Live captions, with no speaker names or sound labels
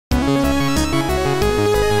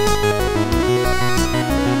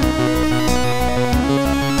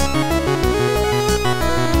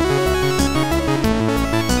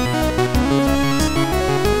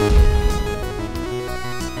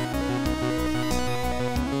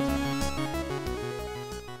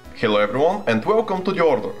Hello everyone and welcome to The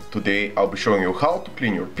Order. Today I'll be showing you how to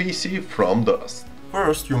clean your PC from dust.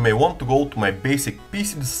 First, you may want to go to my basic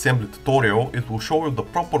PC disassembly tutorial. It will show you the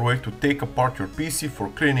proper way to take apart your PC for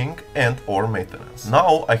cleaning and or maintenance.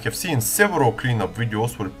 Now, I have seen several cleanup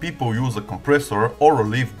videos where people use a compressor or a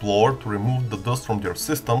leaf blower to remove the dust from their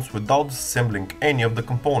systems without disassembling any of the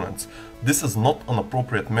components. This is not an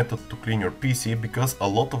appropriate method to clean your PC because a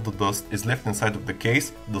lot of the dust is left inside of the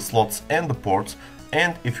case, the slots and the ports,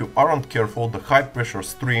 and if you aren't careful, the high pressure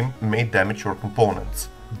stream may damage your components.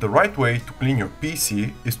 The right way to clean your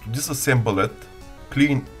PC is to disassemble it,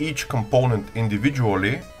 clean each component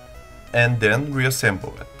individually, and then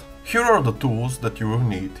reassemble it. Here are the tools that you will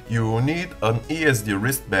need. You will need an ESD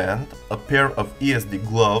wristband, a pair of ESD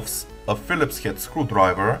gloves, a Phillips head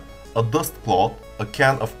screwdriver, a dust cloth, a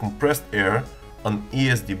can of compressed air, an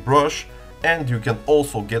ESD brush, and you can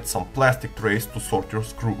also get some plastic trays to sort your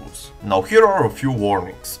screws. Now here are a few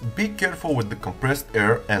warnings. Be careful with the compressed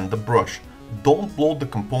air and the brush. Don't blow the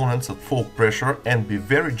components at full pressure and be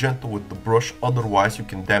very gentle with the brush, otherwise you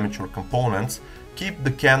can damage your components. Keep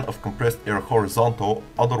the can of compressed air horizontal,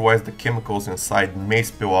 otherwise the chemicals inside may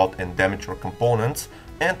spill out and damage your components.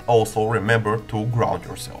 And also remember to ground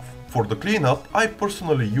yourself. For the cleanup, I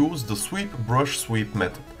personally use the sweep brush sweep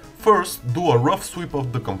method. First, do a rough sweep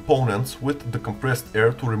of the components with the compressed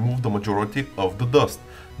air to remove the majority of the dust.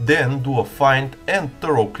 Then do a fine and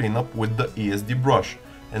thorough cleanup with the ESD brush.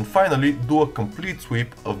 And finally, do a complete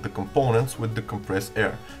sweep of the components with the compressed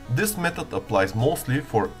air. This method applies mostly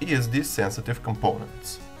for ESD sensitive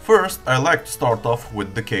components. First, I like to start off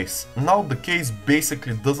with the case. Now the case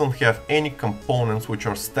basically doesn't have any components which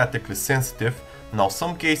are statically sensitive. Now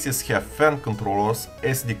some cases have fan controllers,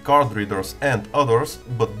 SD card readers and others,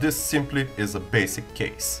 but this simply is a basic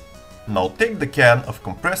case. Now take the can of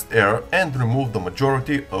compressed air and remove the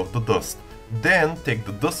majority of the dust. Then take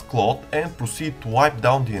the dust cloth and proceed to wipe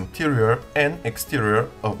down the interior and exterior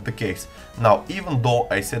of the case. Now, even though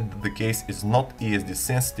I said that the case is not ESD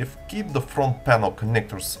sensitive, keep the front panel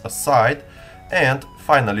connectors aside and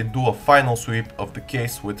finally do a final sweep of the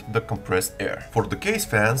case with the compressed air. For the case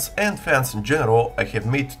fans and fans in general, I have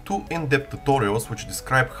made two in-depth tutorials which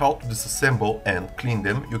describe how to disassemble and clean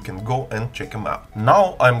them. You can go and check them out.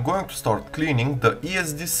 Now I'm going to start cleaning the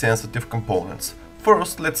ESD sensitive components.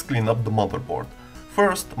 First, let's clean up the motherboard.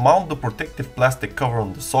 First, mount the protective plastic cover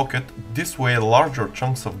on the socket. This way larger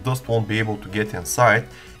chunks of dust won't be able to get inside.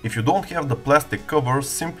 If you don't have the plastic cover,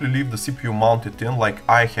 simply leave the CPU mounted in like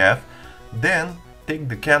I have. Then take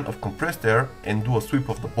the can of compressed air and do a sweep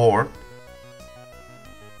of the board.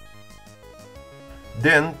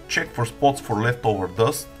 Then check for spots for leftover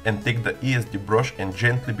dust and take the ESD brush and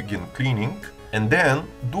gently begin cleaning. And then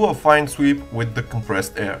do a fine sweep with the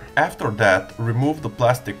compressed air. After that, remove the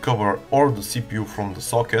plastic cover or the CPU from the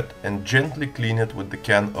socket and gently clean it with the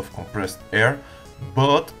can of compressed air,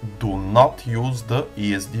 but do not use the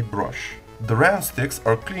ESD brush. The RAM sticks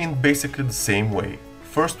are cleaned basically the same way.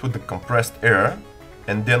 First with the compressed air,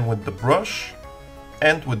 and then with the brush,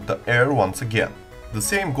 and with the air once again. The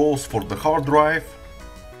same goes for the hard drive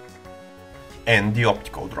and the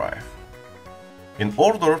optical drive. In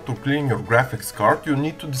order to clean your graphics card, you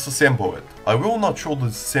need to disassemble it. I will not show the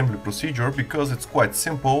disassembly procedure because it's quite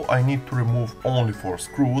simple. I need to remove only 4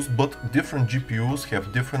 screws, but different GPUs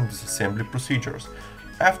have different disassembly procedures.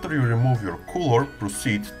 After you remove your cooler,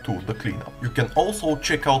 proceed to the cleanup. You can also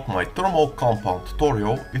check out my thermal compound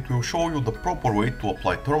tutorial. It will show you the proper way to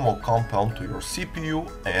apply thermal compound to your CPU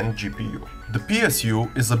and GPU. The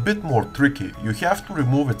PSU is a bit more tricky. You have to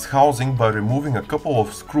remove its housing by removing a couple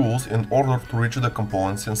of screws in order to reach the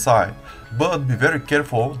components inside. But be very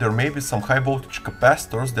careful, there may be some high voltage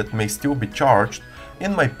capacitors that may still be charged.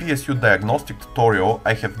 In my PSU diagnostic tutorial,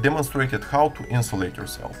 I have demonstrated how to insulate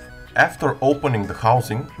yourself. After opening the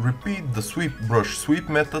housing, repeat the sweep brush sweep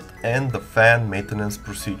method and the fan maintenance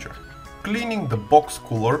procedure. Cleaning the box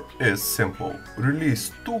cooler is simple.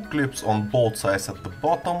 Release 2 clips on both sides at the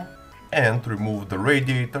bottom and remove the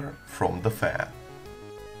radiator from the fan.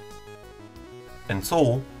 And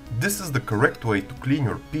so, this is the correct way to clean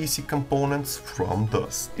your PC components from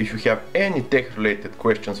dust. If you have any tech related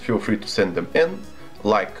questions, feel free to send them in.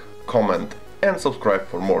 Like, comment and subscribe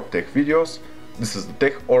for more tech videos. This is the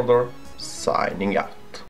Tech Order, signing out.